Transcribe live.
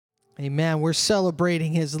Amen. We're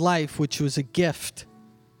celebrating his life, which was a gift.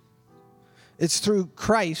 It's through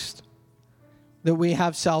Christ that we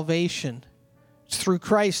have salvation. It's through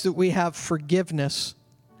Christ that we have forgiveness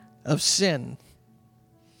of sin.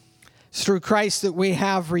 It's through Christ that we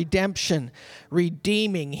have redemption,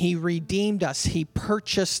 redeeming. He redeemed us. He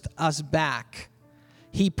purchased us back.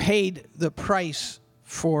 He paid the price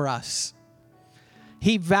for us.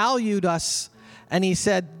 He valued us, and he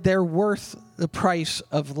said they're worth the price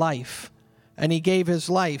of life. And he gave his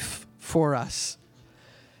life for us.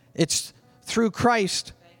 It's through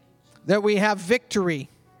Christ that we have victory.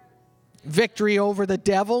 Victory over the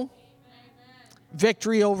devil.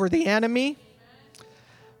 Victory over the enemy.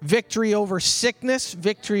 Victory over sickness,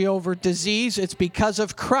 victory over disease. It's because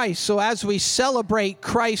of Christ. So as we celebrate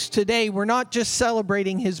Christ today, we're not just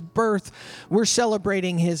celebrating his birth, we're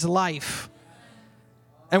celebrating his life.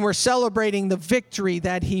 And we're celebrating the victory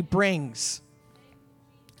that he brings.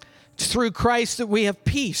 It's through Christ that we have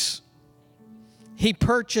peace. He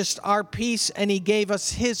purchased our peace and he gave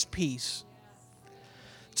us his peace.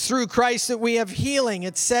 It's through Christ that we have healing.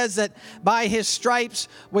 It says that by his stripes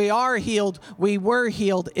we are healed. We were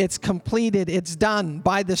healed. It's completed. It's done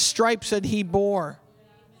by the stripes that he bore.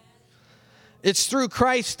 It's through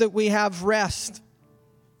Christ that we have rest.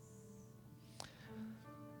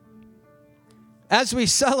 As we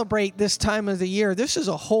celebrate this time of the year, this is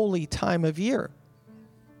a holy time of year.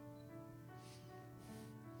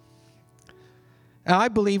 Now, I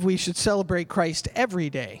believe we should celebrate Christ every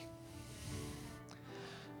day.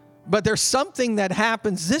 But there's something that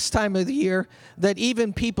happens this time of the year that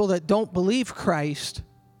even people that don't believe Christ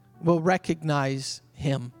will recognize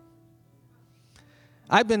him.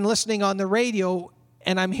 I've been listening on the radio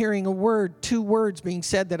and I'm hearing two words being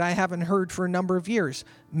said that I haven't heard for a number of years.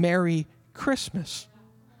 Merry Christmas.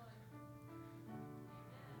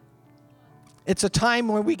 It's a time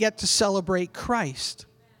when we get to celebrate Christ.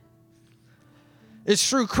 It's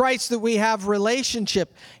through Christ that we have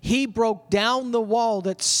relationship. He broke down the wall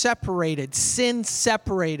that separated. Sin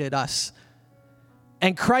separated us.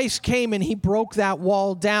 And Christ came and he broke that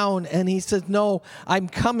wall down. And he said, no, I'm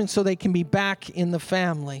coming so they can be back in the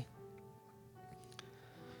family.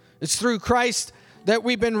 It's through Christ that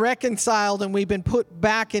we've been reconciled and we've been put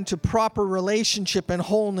back into proper relationship and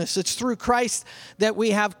wholeness. It's through Christ that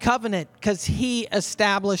we have covenant because he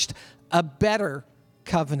established a better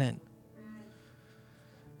covenant.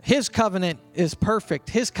 His covenant is perfect.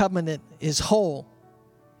 His covenant is whole.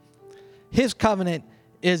 His covenant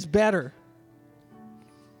is better.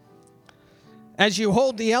 As you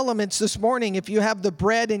hold the elements this morning, if you have the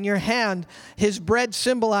bread in your hand, his bread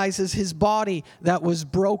symbolizes his body that was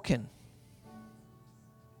broken.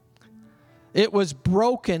 It was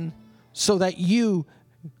broken so that you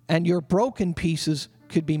and your broken pieces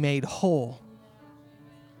could be made whole.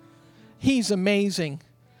 He's amazing.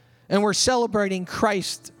 And we're celebrating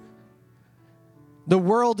Christ. The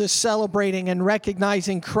world is celebrating and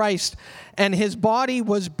recognizing Christ. And his body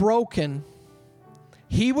was broken.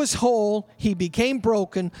 He was whole. He became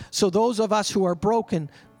broken. So those of us who are broken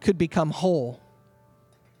could become whole.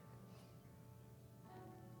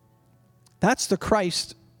 That's the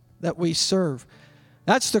Christ that we serve.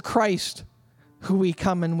 That's the Christ who we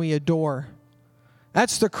come and we adore.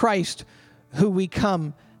 That's the Christ who we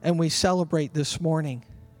come and we celebrate this morning.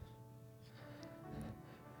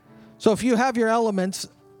 So if you have your elements,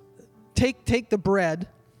 take the bread.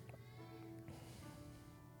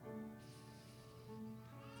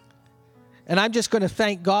 And I'm just going to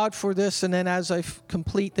thank God for this. And then as I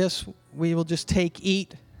complete this, we will just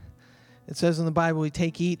eat. It says in the Bible, we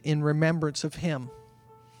eat in remembrance of him.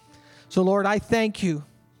 So Lord, I thank you,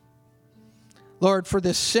 Lord, for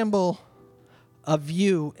this symbol of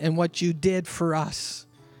you and what you did for us.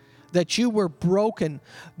 That you were broken.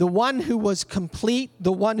 The one who was complete,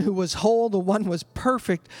 the one who was whole, the one who was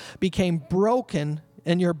perfect became broken,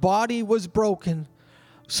 and your body was broken,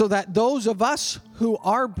 so that those of us who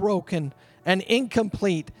are broken and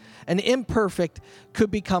incomplete and imperfect could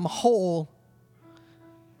become whole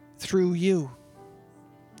through you.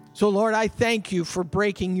 So Lord, I thank you for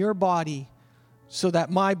breaking your body so that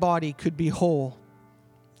my body could be whole.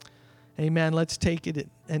 Amen. Let's take it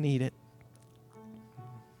and eat it.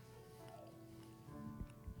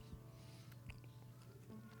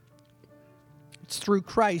 It's through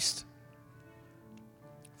Christ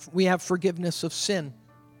we have forgiveness of sin.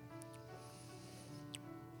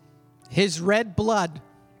 His red blood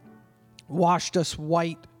washed us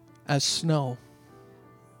white as snow.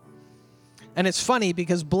 And it's funny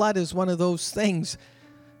because blood is one of those things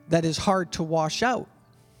that is hard to wash out.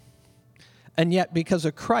 And yet because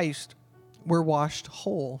of Christ, we're washed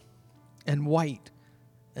whole and white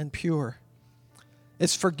and pure.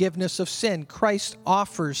 It's forgiveness of sin. Christ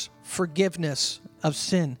offers forgiveness of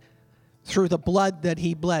sin through the blood that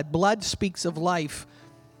he bled. Blood speaks of life,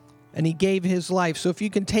 and he gave his life. So if you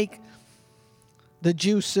can take the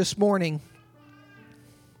juice this morning,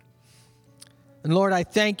 and Lord, I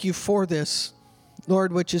thank you for this,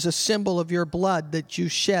 Lord, which is a symbol of your blood that you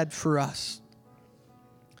shed for us,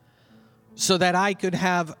 so that I could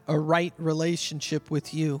have a right relationship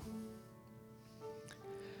with you.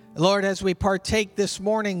 Lord, as we partake this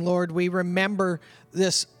morning, Lord, we remember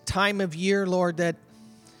this time of year, Lord, that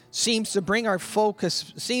seems to bring our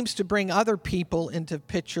focus, seems to bring other people into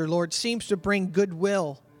picture, Lord, seems to bring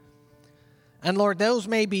goodwill. And Lord, those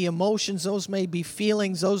may be emotions, those may be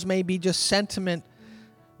feelings, those may be just sentiment.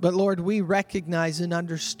 But Lord, we recognize and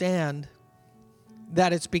understand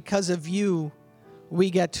that it's because of you we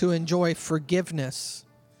get to enjoy forgiveness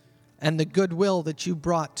and the goodwill that you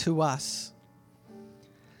brought to us.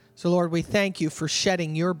 So Lord, we thank you for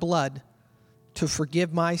shedding your blood to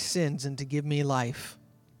forgive my sins and to give me life.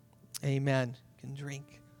 Amen. You can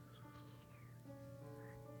drink.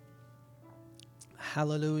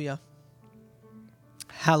 Hallelujah.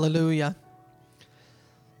 Hallelujah.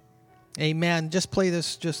 Amen. Just play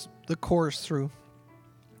this, just the chorus through.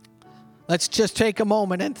 Let's just take a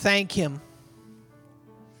moment and thank him.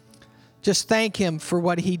 Just thank him for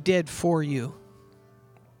what he did for you.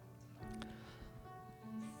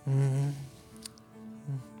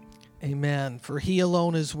 Amen. For he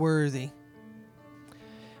alone is worthy.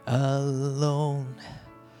 Alone.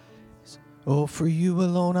 Oh, for you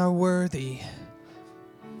alone are worthy.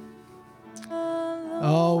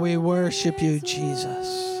 Oh, we worship you,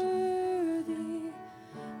 Jesus.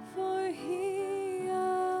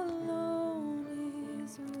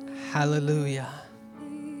 Hallelujah.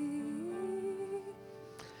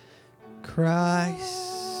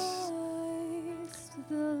 Christ.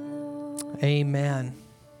 Amen.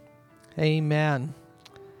 Amen.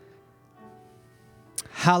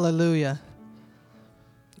 Hallelujah.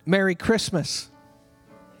 Merry Christmas.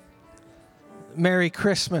 Merry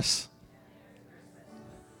Christmas.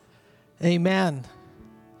 Amen.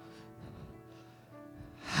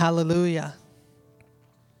 Hallelujah.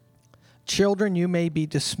 Children, you may be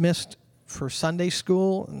dismissed for Sunday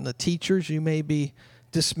school, and the teachers, you may be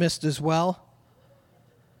dismissed as well.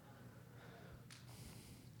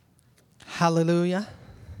 Hallelujah.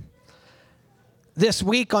 This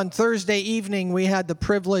week on Thursday evening, we had the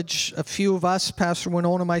privilege, a few of us, Pastor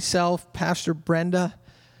Winona, myself, Pastor Brenda,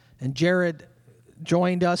 and Jared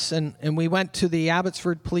joined us, and we went to the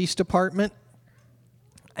Abbotsford Police Department,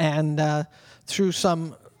 and through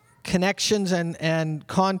some connections and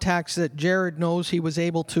contacts that Jared knows, he was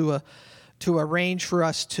able to arrange for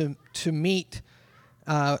us to meet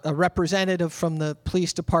a representative from the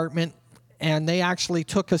police department, and they actually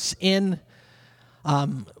took us in.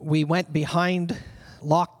 We went behind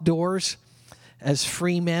locked doors as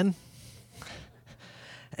free men,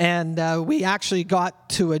 and we actually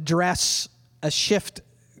got to address a shift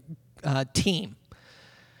team.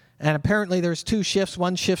 And apparently there's two shifts.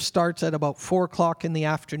 One shift starts at about 4 o'clock in the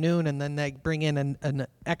afternoon, and then they bring in an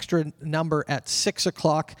extra number at 6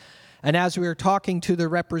 o'clock. And as we were talking to the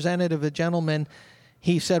representative, a gentleman,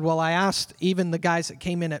 he said, well, I asked even the guys that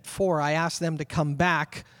came in at 4, I asked them to come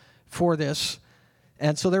back for this.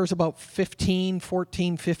 And so there was about 14,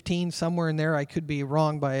 15, somewhere in there. I could be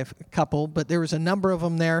wrong by a couple, but there was a number of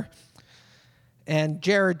them there. And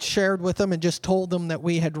Jared shared with them and just told them that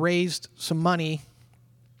we had raised some money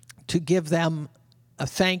to give them a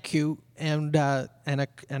thank you and a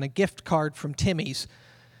gift card from Timmy's.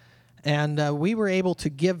 And we were able to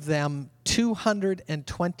give them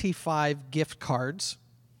 225 gift cards.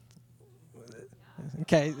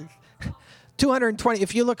 Okay. 220.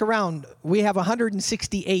 If you look around, we have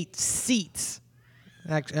 168 seats,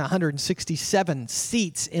 actually 167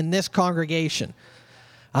 seats in this congregation.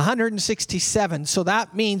 167. So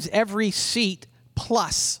that means every seat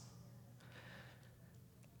plus.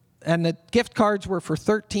 And the gift cards were for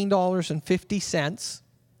 $13.50.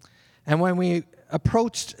 And when we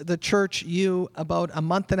approached the church about a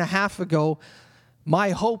month and a half ago,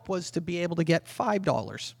 my hope was to be able to get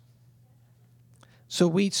 $5. So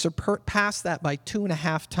we surpassed that by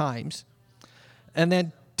 2.5 times. And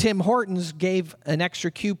then Tim Hortons gave an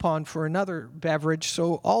extra coupon for another beverage.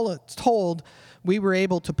 So all told, we were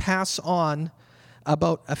able to pass on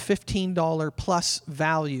about a $15 plus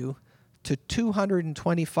value to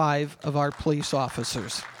 225 of our police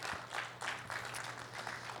officers.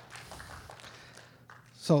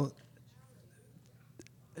 So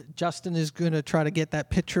Justin is going to try to get that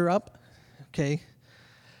picture up. Okay.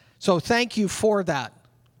 So thank you for that.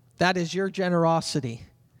 That is your generosity.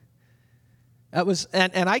 That was,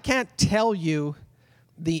 and I can't tell you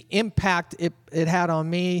the impact it had on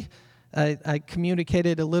me. I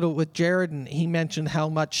communicated a little with Jared, and he mentioned how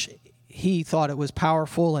much he thought it was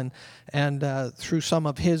powerful, and through some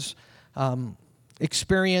of his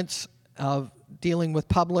experience of dealing with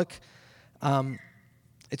public,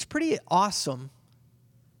 it's pretty awesome.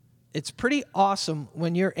 It's pretty awesome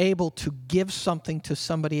when you're able to give something to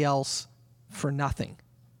somebody else for nothing.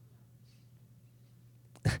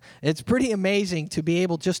 It's pretty amazing to be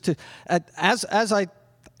able just to, as I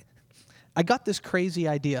got this crazy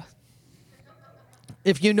idea.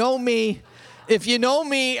 If you know me,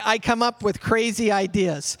 I come up with crazy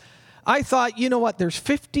ideas. I thought, you know what, there's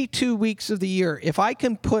 52 weeks of the year. If I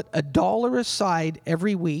can put $1 aside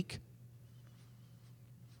every week,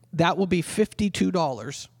 that will be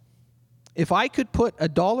 $52. If I could put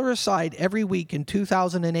 $1 aside every week in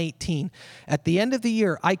 2018, at the end of the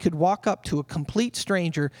year, I could walk up to a complete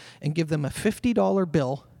stranger and give them a $50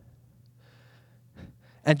 bill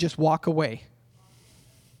and just walk away.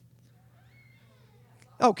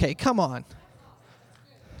 Okay, come on.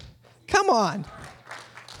 Come on.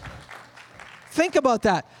 Think about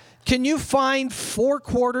that. Can you find 4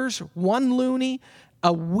 quarters, 1 loonie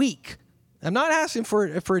a week? I'm not asking for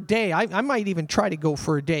a day. I might even try to go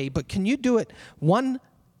for a day, but can you do it $1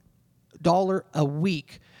 a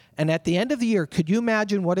week? And at the end of the year, could you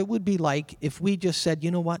imagine what it would be like if we just said, you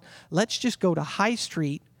know what, let's just go to High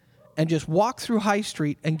Street and just walk through High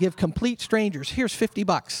Street and give complete strangers, here's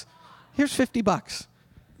 $50. Here's $50.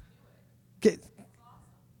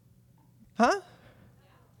 Huh?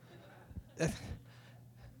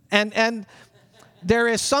 And there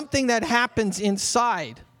is something that happens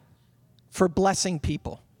inside for blessing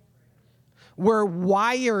people. We're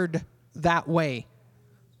wired that way,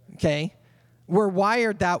 okay? We're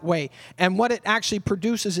wired that way. And what it actually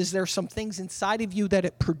produces is there's some things inside of you that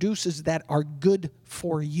it produces that are good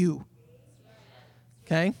for you,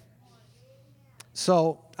 okay?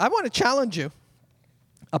 So I want to challenge you.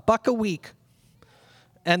 $1 a week.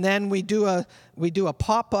 And then we do a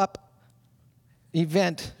pop-up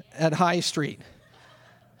event at High Street.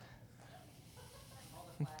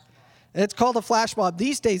 It's called a flash mob.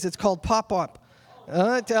 These days, it's called pop-up.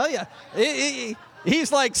 I tell you,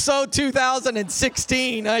 he's like so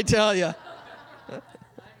 2016. I tell you.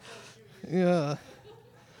 Yeah.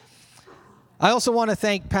 I also want to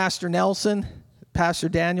thank Pastor Nelson, Pastor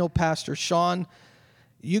Daniel, Pastor Sean.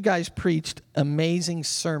 You guys preached amazing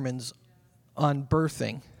sermons on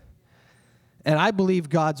birthing. And I believe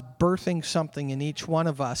God's birthing something in each one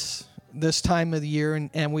of us this time of the year.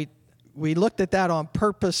 And we looked at that on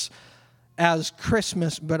purpose as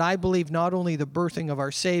Christmas, but I believe not only the birthing of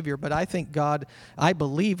our Savior, but I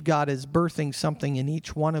believe God is birthing something in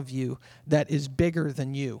each one of you that is bigger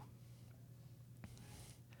than you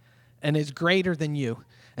and is greater than you.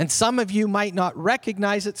 And some of you might not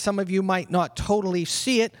recognize it, some of you might not totally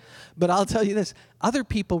see it, but I'll tell you this, other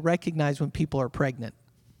people recognize when people are pregnant.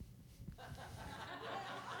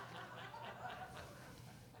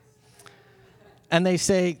 And they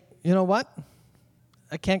say, you know what?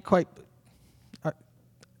 I can't,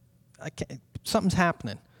 something's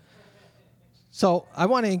happening. So I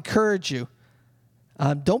want to encourage you.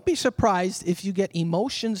 Don't be surprised if you get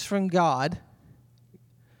emotions from God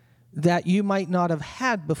that you might not have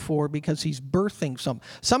had before because he's birthing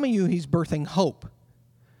some of you, he's birthing hope.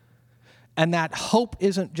 And that hope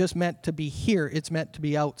isn't just meant to be here, it's meant to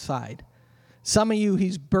be outside. Some of you,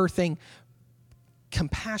 he's birthing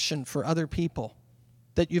compassion for other people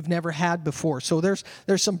that you've never had before. So there's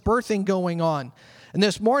some birthing going on. And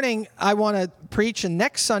this morning, I want to preach, and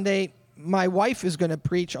next Sunday, my wife is going to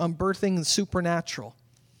preach on birthing the supernatural.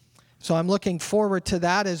 So I'm looking forward to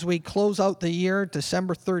that as we close out the year,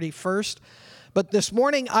 December 31st. But this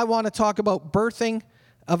morning, I want to talk about birthing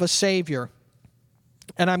of a Savior.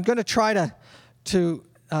 And I'm going to try to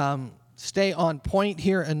stay on point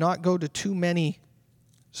here and not go to too many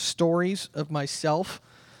stories of myself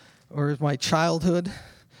or my childhood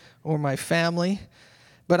or my family.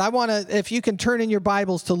 But I want to, if you can turn in your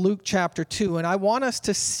Bibles to Luke chapter 2, and I want us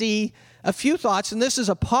to see a few thoughts, and this is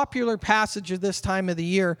a popular passage of this time of the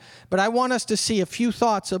year, but I want us to see a few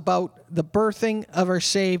thoughts about the birthing of our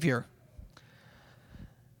Savior.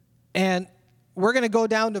 And we're going to go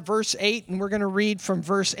down to verse 8, and we're going to read from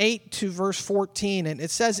verse 8 to verse 14. And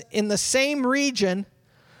it says, in the same region,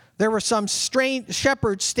 there were some strange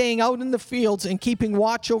shepherds staying out in the fields and keeping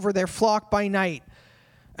watch over their flock by night.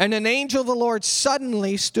 And an angel of the Lord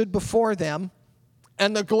suddenly stood before them,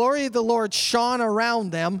 and the glory of the Lord shone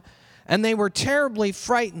around them, and they were terribly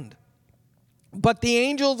frightened. But the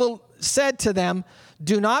angel said to them,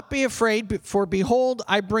 Do not be afraid, for behold,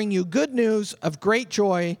 I bring you good news of great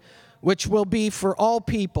joy, which will be for all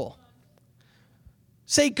people.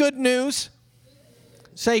 Say good news.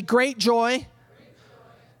 Say great joy.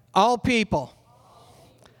 All people.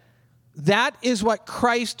 That is what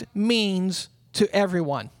Christ means to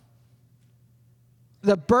everyone.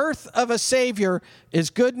 The birth of a Savior is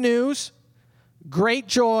good news, great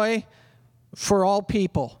joy for all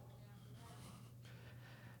people.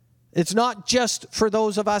 It's not just for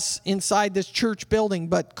those of us inside this church building,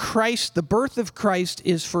 but Christ, the birth of Christ,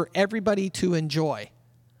 is for everybody to enjoy.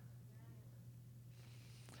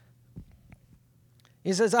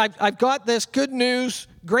 He says, I've got this good news,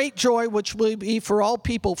 great joy, which will be for all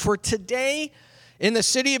people. For today, in the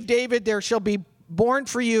city of David, there has been born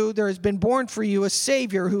for you a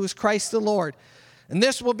Savior who is Christ the Lord. And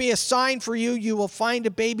this will be a sign for you. You will find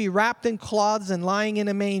a baby wrapped in cloths and lying in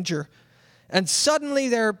a manger. And suddenly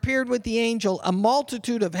there appeared with the angel a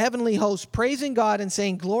multitude of heavenly hosts, praising God and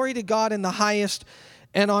saying, Glory to God in the highest,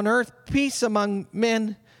 and on earth peace among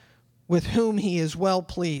men with whom he is well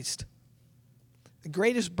pleased. The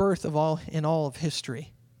greatest birth of all in all of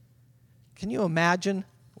history. Can you imagine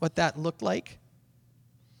what that looked like?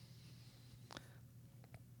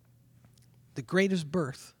 The greatest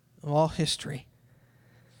birth of all history.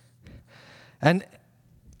 And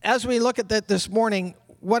as we look at that this morning,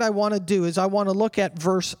 what I want to do is I want to look at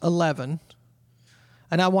verse 11,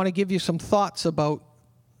 and I want to give you some thoughts about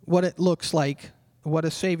what it looks like, what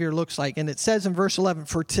a Savior looks like. And it says in verse 11,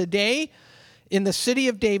 For today in the city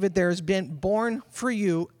of David there has been born for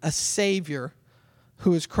you a Savior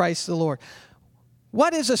who is Christ the Lord.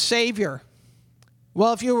 What is a Savior?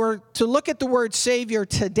 Well, if you were to look at the word Savior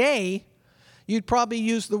today, you'd probably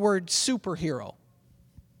use the word superhero.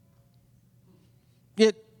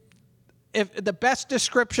 If the best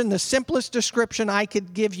description, the simplest description I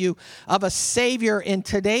could give you of a Savior in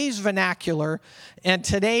today's vernacular and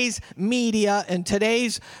today's media and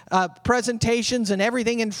today's presentations and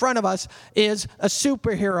everything in front of us is a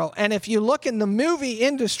superhero. And if you look in the movie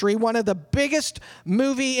industry, one of the biggest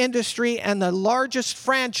movie industry and the largest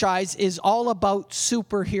franchise is all about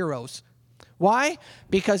superheroes. Why?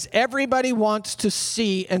 Because everybody wants to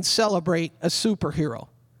see and celebrate a superhero.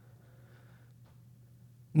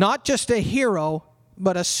 Not just a hero,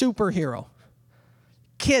 but a superhero.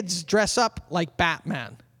 Kids dress up like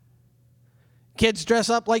Batman. Kids dress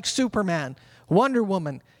up like Superman, Wonder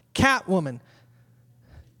Woman, Catwoman,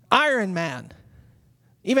 Iron Man,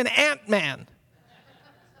 even Ant-Man.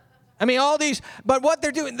 I mean, all these, but what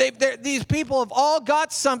they're doing, these people have all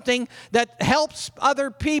got something that helps other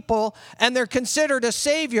people, and they're considered a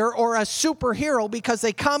savior or a superhero because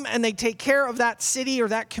they come and they take care of that city or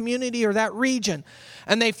that community or that region,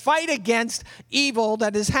 and they fight against evil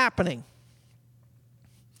that is happening.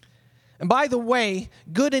 And by the way,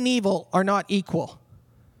 good and evil are not equal.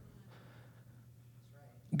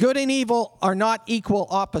 Good and evil are not equal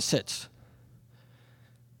opposites.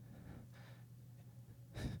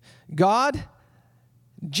 God,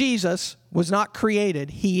 Jesus, was not created.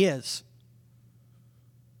 He is.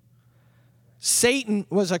 Satan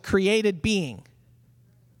was a created being.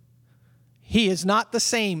 He is not the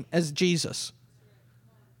same as Jesus.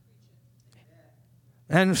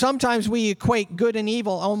 And sometimes we equate good and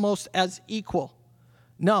evil almost as equal.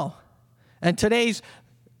 No. In today's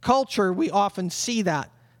culture, we often see that.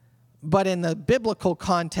 But in the biblical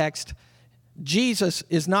context, Jesus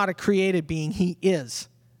is not a created being. He is.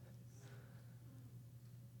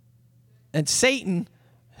 And Satan,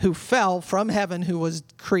 who fell from heaven, who was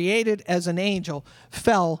created as an angel,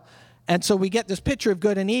 fell. And so we get this picture of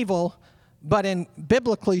good and evil, but in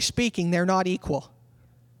biblically speaking, they're not equal.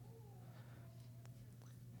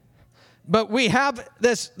 But we have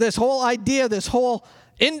this whole idea, this whole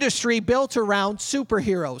industry built around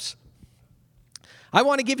superheroes. I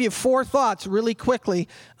want to give you 4 thoughts really quickly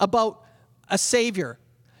about a Savior.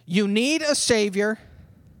 You need a Savior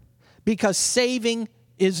because saving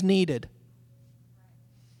is needed.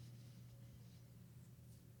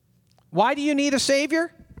 Why do you need a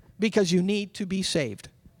Savior? Because you need to be saved.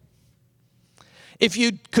 If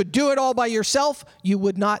you could do it all by yourself, you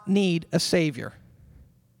would not need a Savior.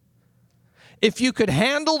 If you could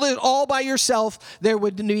handle it all by yourself, there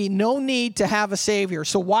would be no need to have a Savior.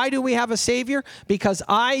 So why do we have a Savior? Because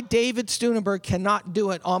I, David Stuenberg, cannot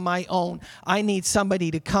do it on my own. I need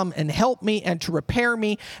somebody to come and help me and to repair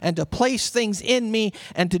me and to place things in me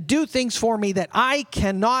and to do things for me that I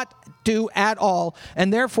cannot do at all.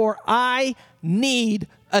 And therefore, I need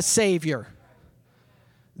a Savior.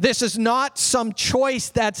 This is not some choice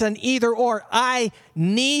that's an either or. I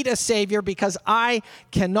need a Savior because I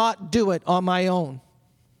cannot do it on my own.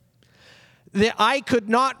 That I could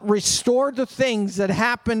not restore the things that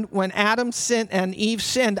happened when Adam sinned and Eve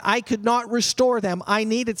sinned. I could not restore them. I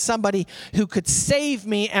needed somebody who could save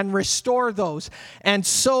me and restore those. And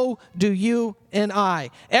so do you and I.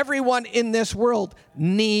 Everyone in this world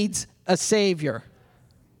needs a Savior.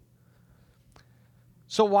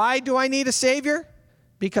 So why do I need a Savior?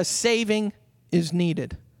 Because saving is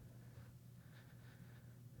needed.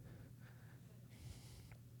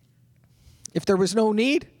 If there was no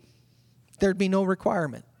need, there'd be no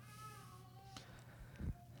requirement.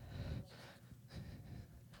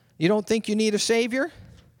 You don't think you need a Savior?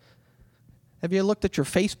 Have you looked at your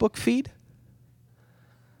Facebook feed?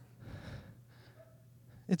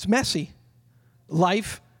 It's messy.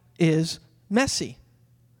 Life is messy.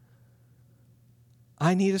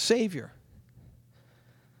 I need a Savior.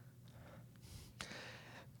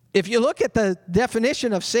 If you look at the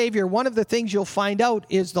definition of Savior, one of the things you'll find out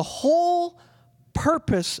is the whole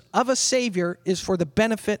purpose of a Savior is for the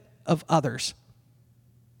benefit of others.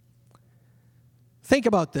 Think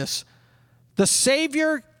about this. The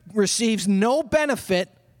Savior receives no benefit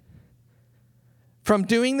from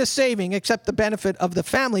doing the saving except the benefit of the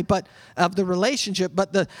family, but of the relationship.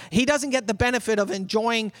 But he doesn't get the benefit of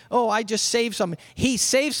enjoying, oh, I just saved somebody. He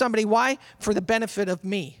saves somebody. Why? For the benefit of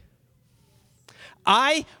me.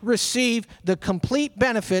 I receive the complete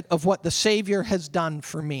benefit of what the Savior has done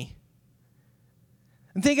for me.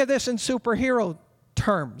 And think of this in superhero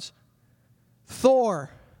terms.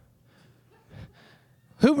 Thor.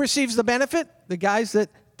 Who receives the benefit? The guys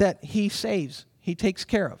that he saves, he takes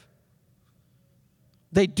care of.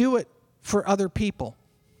 They do it for other people.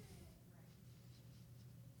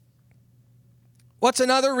 What's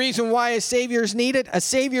another reason why a Savior is needed? A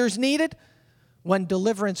Savior is needed when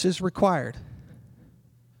deliverance is required.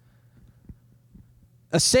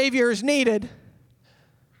 A Savior is needed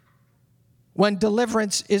when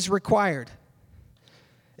deliverance is required.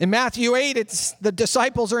 In Matthew 8, the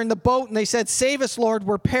disciples are in the boat and they said, "Save us, Lord,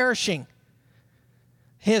 we're perishing."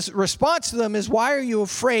 His response to them is, "Why are you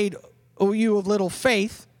afraid, O you of little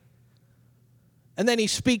faith?" And then he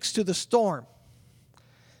speaks to the storm.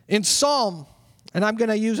 In Psalm, and I'm going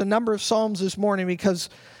to use a number of Psalms this morning because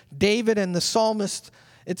David and the psalmist,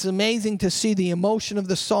 it's amazing to see the emotion of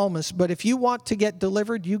the psalmist. But if you want to get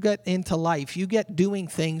delivered, you get into life. You get doing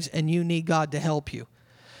things and you need God to help you.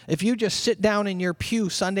 If you just sit down in your pew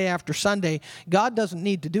Sunday after Sunday, God doesn't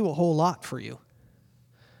need to do a whole lot for you.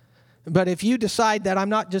 But if you decide that I'm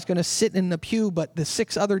not just going to sit in the pew, but the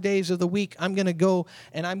 6 other days of the week, I'm going to go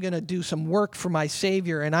and I'm going to do some work for my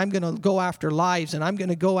Savior, and I'm going to go after lives, and I'm going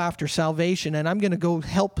to go after salvation, and I'm going to go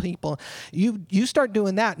help people. You start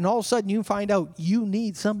doing that, and all of a sudden you find out you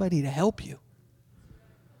need somebody to help you.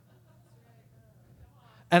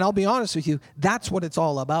 And I'll be honest with you, that's what it's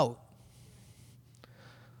all about.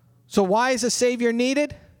 So why is a Savior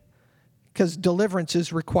needed? Because deliverance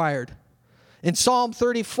is required. In Psalm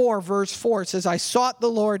 34, verse 4, it says, "I sought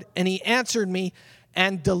the Lord, and he answered me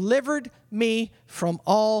and delivered me from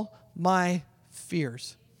all my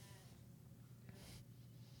fears."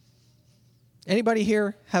 Anybody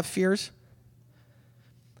here have fears?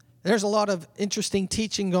 There's a lot of interesting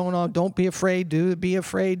teaching going on. Don't be afraid. Do be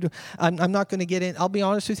afraid. I'm not going to get in. I'll be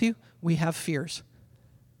honest with you. We have fears.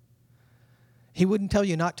 He wouldn't tell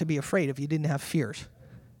you not to be afraid if you didn't have fears.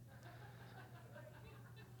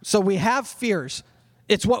 So we have fears.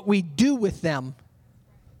 It's what we do with them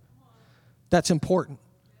that's important.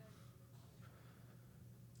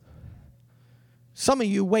 Some of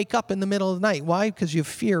you wake up in the middle of the night. Why? Because you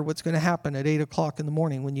fear what's going to happen at 8 o'clock in the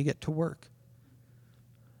morning when you get to work.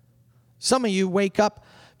 Some of you wake up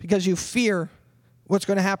because you fear what's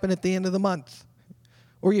going to happen at the end of the month.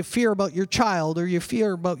 Or you fear about your child, or you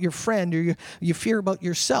fear about your friend, or you fear about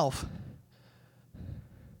yourself.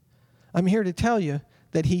 I'm here to tell you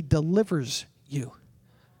that he delivers you.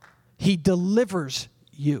 He delivers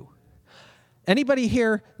you. Anybody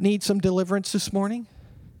here need some deliverance this morning?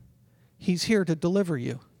 He's here to deliver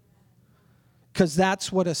you. Because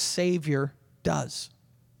that's what a Savior does.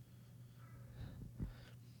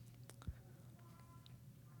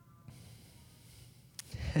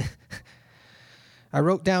 I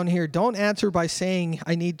wrote down here, don't answer by saying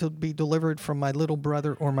I need to be delivered from my little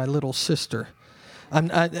brother or my little sister.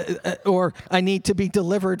 Or I need to be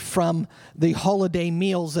delivered from the holiday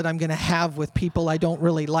meals that I'm going to have with people I don't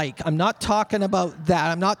really like. I'm not talking about that.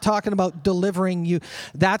 I'm not talking about delivering you.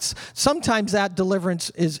 Sometimes that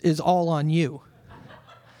deliverance is all on you.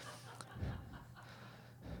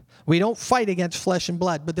 We don't fight against flesh and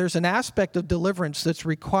blood, but there's an aspect of deliverance that's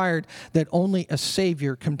required that only a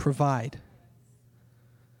Savior can provide.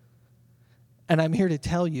 And I'm here to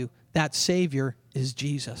tell you that Savior is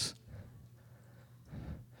Jesus.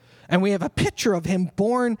 And we have a picture of him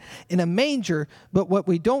born in a manger, but what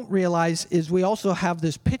we don't realize is we also have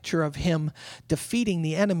this picture of him defeating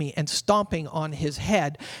the enemy and stomping on his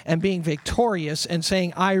head and being victorious and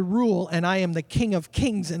saying, I rule and I am the King of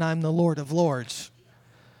Kings and I'm the Lord of Lords.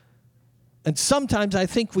 And sometimes I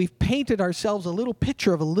think we've painted ourselves a little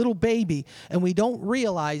picture of a little baby and we don't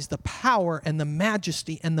realize the power and the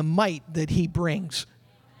majesty and the might that he brings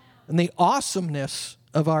and the awesomeness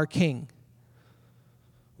of our King.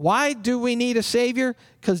 Why do we need a Savior?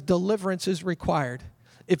 Because deliverance is required.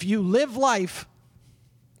 If you live life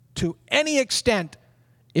to any extent,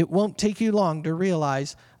 it won't take you long to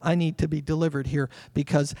realize I need to be delivered here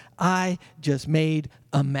because I just made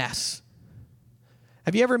a mess.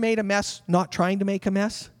 Have you ever made a mess not trying to make a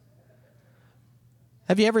mess?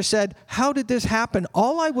 Have you ever said, how did this happen?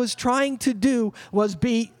 All I was trying to do was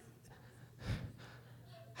be...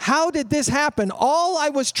 How did this happen? All I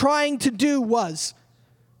was trying to do was...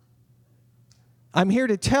 I'm here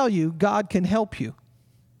to tell you God can help you.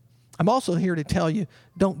 I'm also here to tell you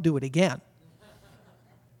don't do it again.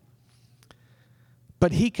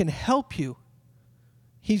 But he can help you.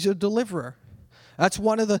 He's a deliverer. That's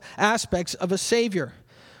one of the aspects of a Savior.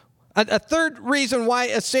 A third reason why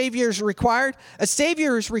a Savior is required. A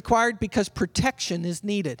Savior is required because protection is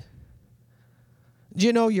needed. Do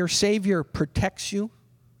you know your Savior protects you?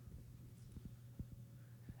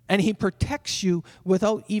 And he protects you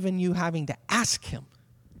without even you having to ask him.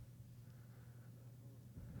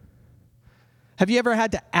 Have you ever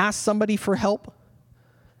had to ask somebody for help?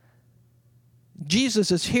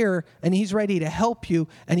 Jesus is here and he's ready to help you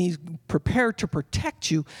and he's prepared to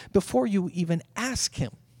protect you before you even ask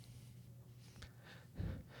him.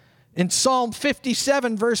 In Psalm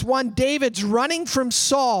 57 verse 1, David's running from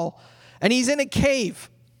Saul and he's in a cave.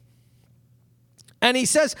 And he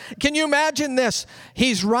says, can you imagine this?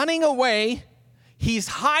 He's running away. He's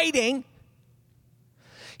hiding.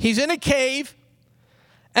 He's in a cave.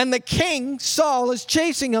 And the king, Saul, is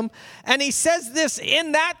chasing him. And he says this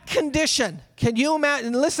in that condition. Can you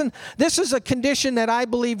imagine? Listen, this is a condition that I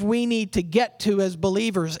believe we need to get to as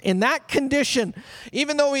believers. In that condition,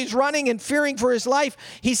 even though he's running and fearing for his life,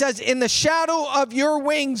 he says, in the shadow of your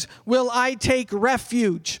wings will I take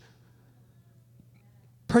refuge.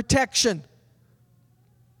 Protection.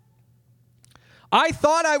 I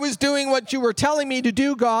thought I was doing what you were telling me to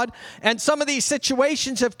do, God, and some of these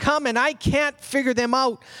situations have come and I can't figure them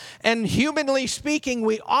out. And humanly speaking,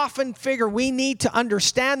 we often figure we need to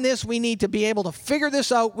understand this. We need to be able to figure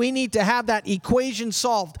this out. We need to have that equation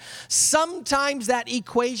solved. Sometimes that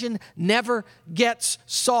equation never gets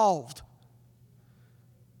solved.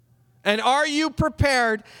 And are you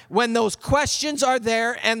prepared when those questions are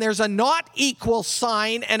there and there's a not equal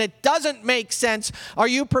sign and it doesn't make sense? Are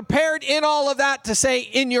you prepared in all of that to say,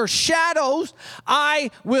 in your shadows, I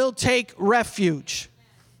will take refuge?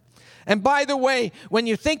 And by the way, when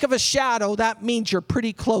you think of a shadow, that means you're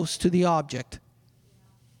pretty close to the object.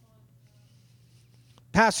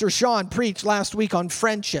 Pastor Sean preached last week on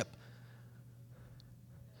friendship.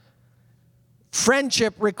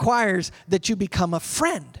 Friendship requires that you become a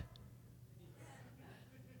friend.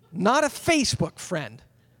 Not a Facebook friend.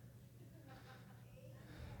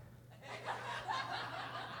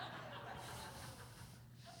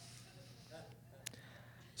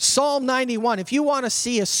 Psalm 91. If you want to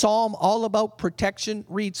see a psalm all about protection,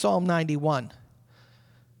 read Psalm 91.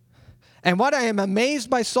 And what I am amazed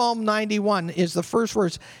by Psalm 91 is the first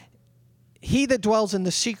words, he that dwells in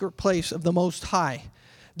the secret place of the Most High.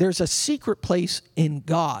 There's a secret place in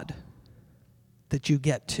God that you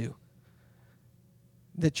get to,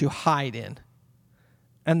 that you hide in.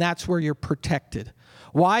 And that's where you're protected.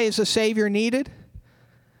 Why is a Savior needed?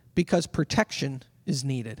 Because protection is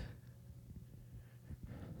needed.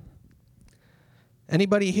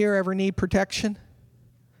 Anybody here ever need protection?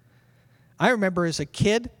 I remember as a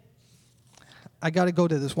kid, I got to go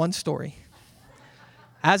to this one story.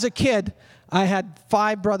 As a kid, I had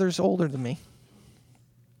 5 brothers older than me.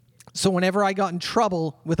 So whenever I got in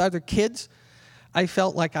trouble with other kids, I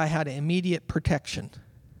felt like I had immediate protection.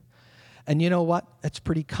 And you know what? It's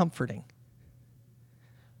pretty comforting.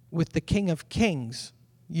 With the King of Kings,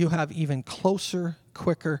 you have even closer,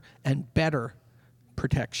 quicker, and better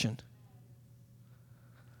protection.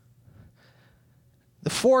 The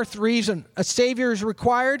fourth reason a Savior is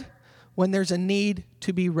required, when there's a need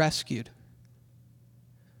to be rescued.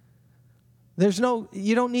 If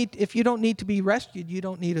you don't need to be rescued, you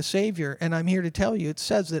don't need a Savior. And I'm here to tell you, it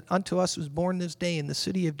says that unto us was born this day in the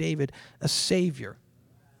city of David a Savior.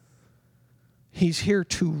 He's here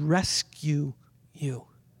to rescue you.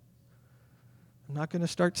 I'm not going to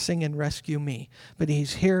start singing Rescue Me, but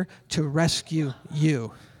he's here to rescue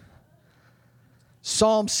you.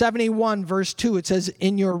 Psalm 71, verse 2, it says,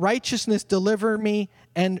 in your righteousness deliver me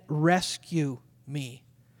and rescue me.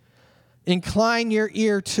 Incline your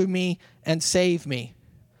ear to me and save me.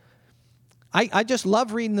 I just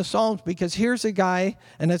love reading the Psalms because here's a guy,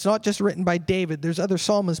 and it's not just written by David. There's other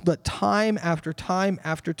psalmists, but time after time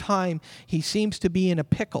after time, he seems to be in a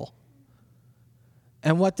pickle.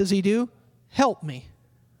 And what does he do? Help me.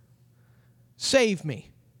 Save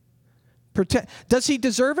me. Protect. Does he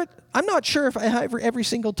deserve it? I'm not sure if every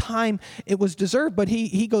single time it was deserved, but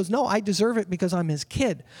he goes, no, I deserve it because I'm his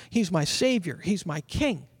kid. He's my Savior. He's my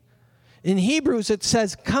King. In Hebrews, it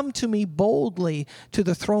says, come to me boldly to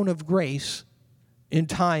the throne of grace in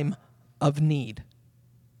time of need.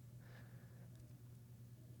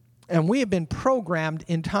 And we have been programmed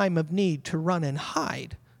in time of need to run and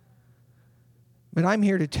hide. But I'm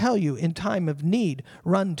here to tell you, in time of need,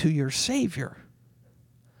 run to your Savior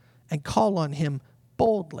and call on him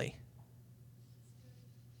boldly.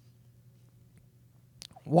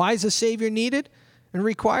 Why is a Savior needed and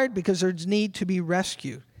required? Because there's need to be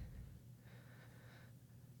rescued.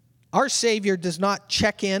 Our Savior does not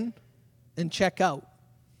check in and check out.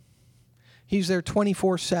 He's there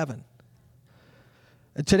 24/7.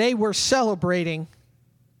 And today we're celebrating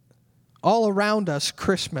all around us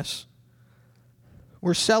Christmas.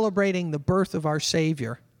 We're celebrating the birth of our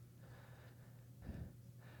Savior.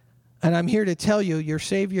 And I'm here to tell you, your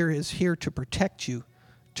Savior is here to protect you,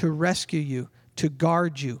 to rescue you, to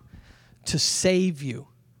guard you, to save you,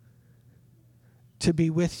 to be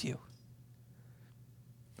with you.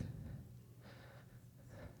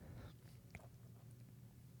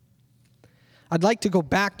 I'd like to go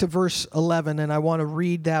back to verse 11, and I want to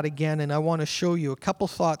read that again, and I want to show you a couple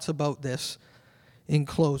thoughts about this in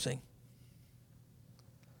closing.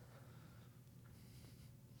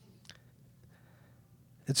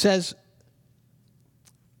 It says,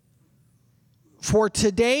 for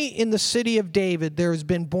today in the city of David there has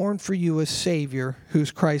been born for you a Savior,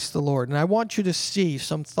 who's Christ the Lord. And I want you to see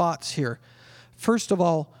some thoughts here. First of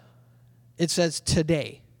all, it says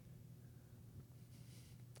today.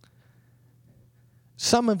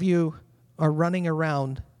 Some of you are running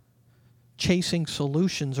around chasing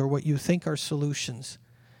solutions or what you think are solutions.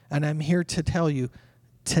 And I'm here to tell you,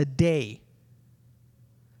 today,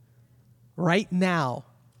 right now,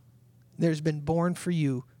 there's been born for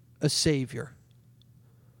you a Savior.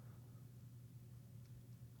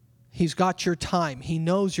 He's got your time. He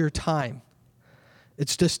knows your time.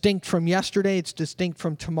 It's distinct from yesterday. It's distinct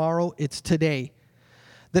from tomorrow. It's today.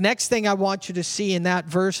 The next thing I want you to see in that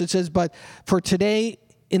verse, it says, but for today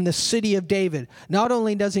in the city of David, not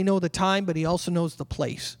only does he know the time, but he also knows the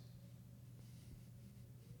place.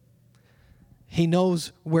 He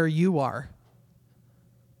knows where you are.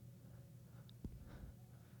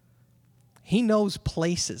 He knows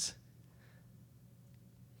places.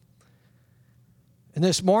 And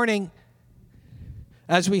this morning,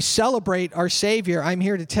 as we celebrate our Savior, I'm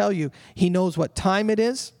here to tell you, he knows what time it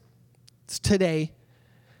is. It's today.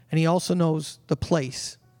 And he also knows the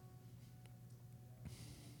place.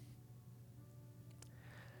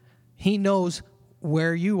 He knows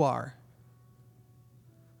where you are.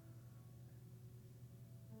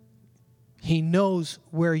 He knows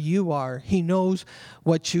where you are. He knows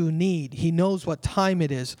what you need. He knows what time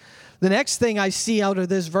it is. The next thing I see out of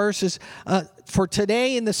this verse is, for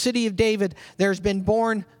today in the city of David, there's been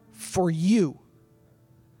born for you.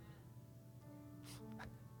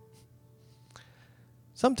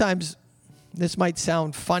 Sometimes this might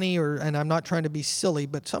sound funny, and I'm not trying to be silly,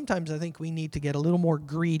 but sometimes I think we need to get a little more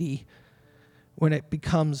greedy when it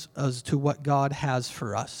becomes as to what God has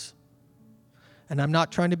for us. And I'm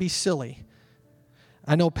not trying to be silly.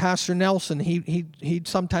 I know Pastor Nelson, he'd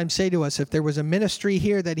sometimes say to us, if there was a ministry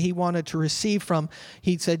here that he wanted to receive from,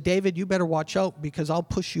 he'd say, David, you better watch out because I'll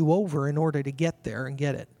push you over in order to get there and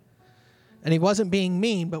get it. And he wasn't being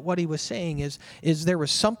mean, but what he was saying is there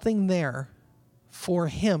was something there for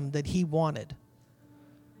him that he wanted.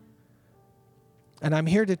 And I'm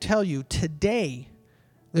here to tell you, today,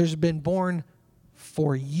 there's been born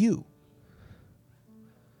for you.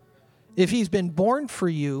 If he's been born for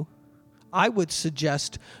you, I would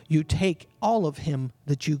suggest you take all of him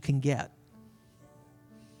that you can get.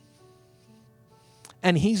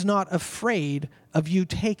 And he's not afraid of you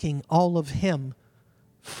taking all of him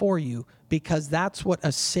for you, because that's what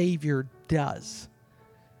a Savior does.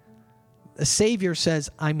 A Savior says,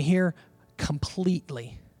 I'm here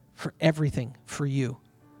completely for everything for you.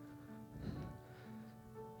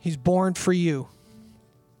 He's born for you.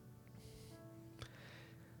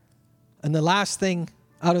 And the last thing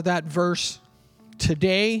out of that verse,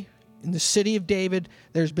 today in the city of David,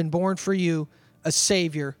 there's been born for you a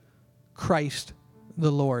Savior, Christ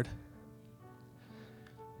the Lord.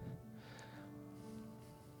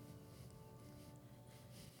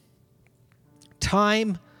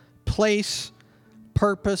 Time, place,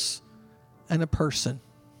 purpose, and a person.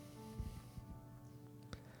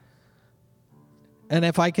 And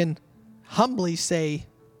if I can humbly say,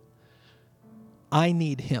 I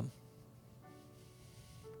need him.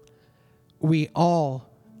 We all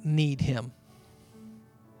need him.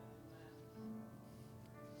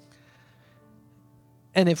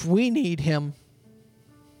 And if we need him,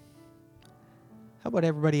 how about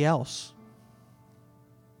everybody else?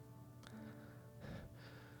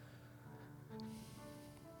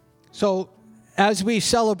 So, as we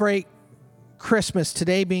celebrate Christmas,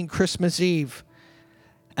 today being Christmas Eve,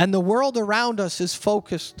 and the world around us is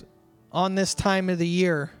focused on this time of the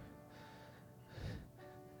year,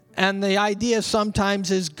 and the idea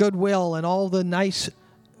sometimes is goodwill and all the nice,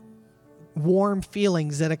 warm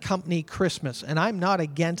feelings that accompany Christmas. And I'm not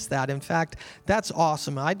against that. In fact, that's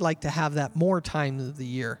awesome. I'd like to have that more times of the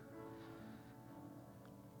year.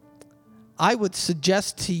 I would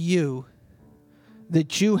suggest to you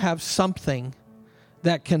that you have something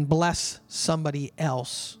that can bless somebody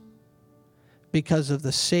else because of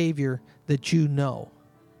the Savior that you know.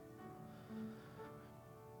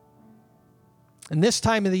 And this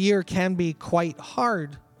time of the year can be quite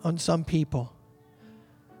hard on some people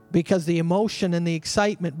because the emotion and the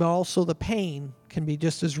excitement, but also the pain, can be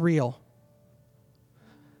just as real.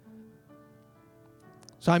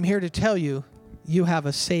 So I'm here to tell you, you have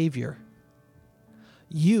a Savior.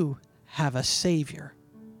 You have a Savior.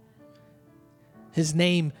 His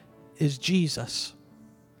name is Jesus.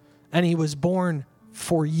 And he was born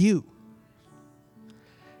for you.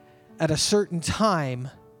 At a certain time,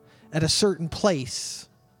 at a certain place,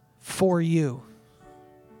 for you.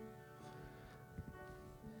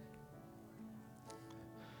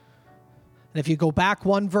 And if you go back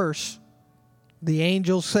one verse, the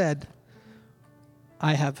angel said,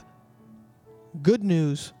 I have good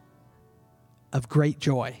news of great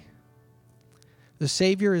joy. The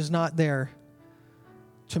Savior is not there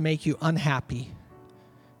to make you unhappy.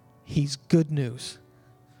 He's good news.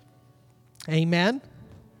 Amen?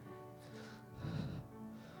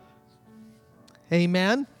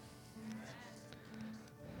 Amen?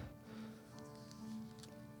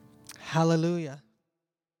 Hallelujah.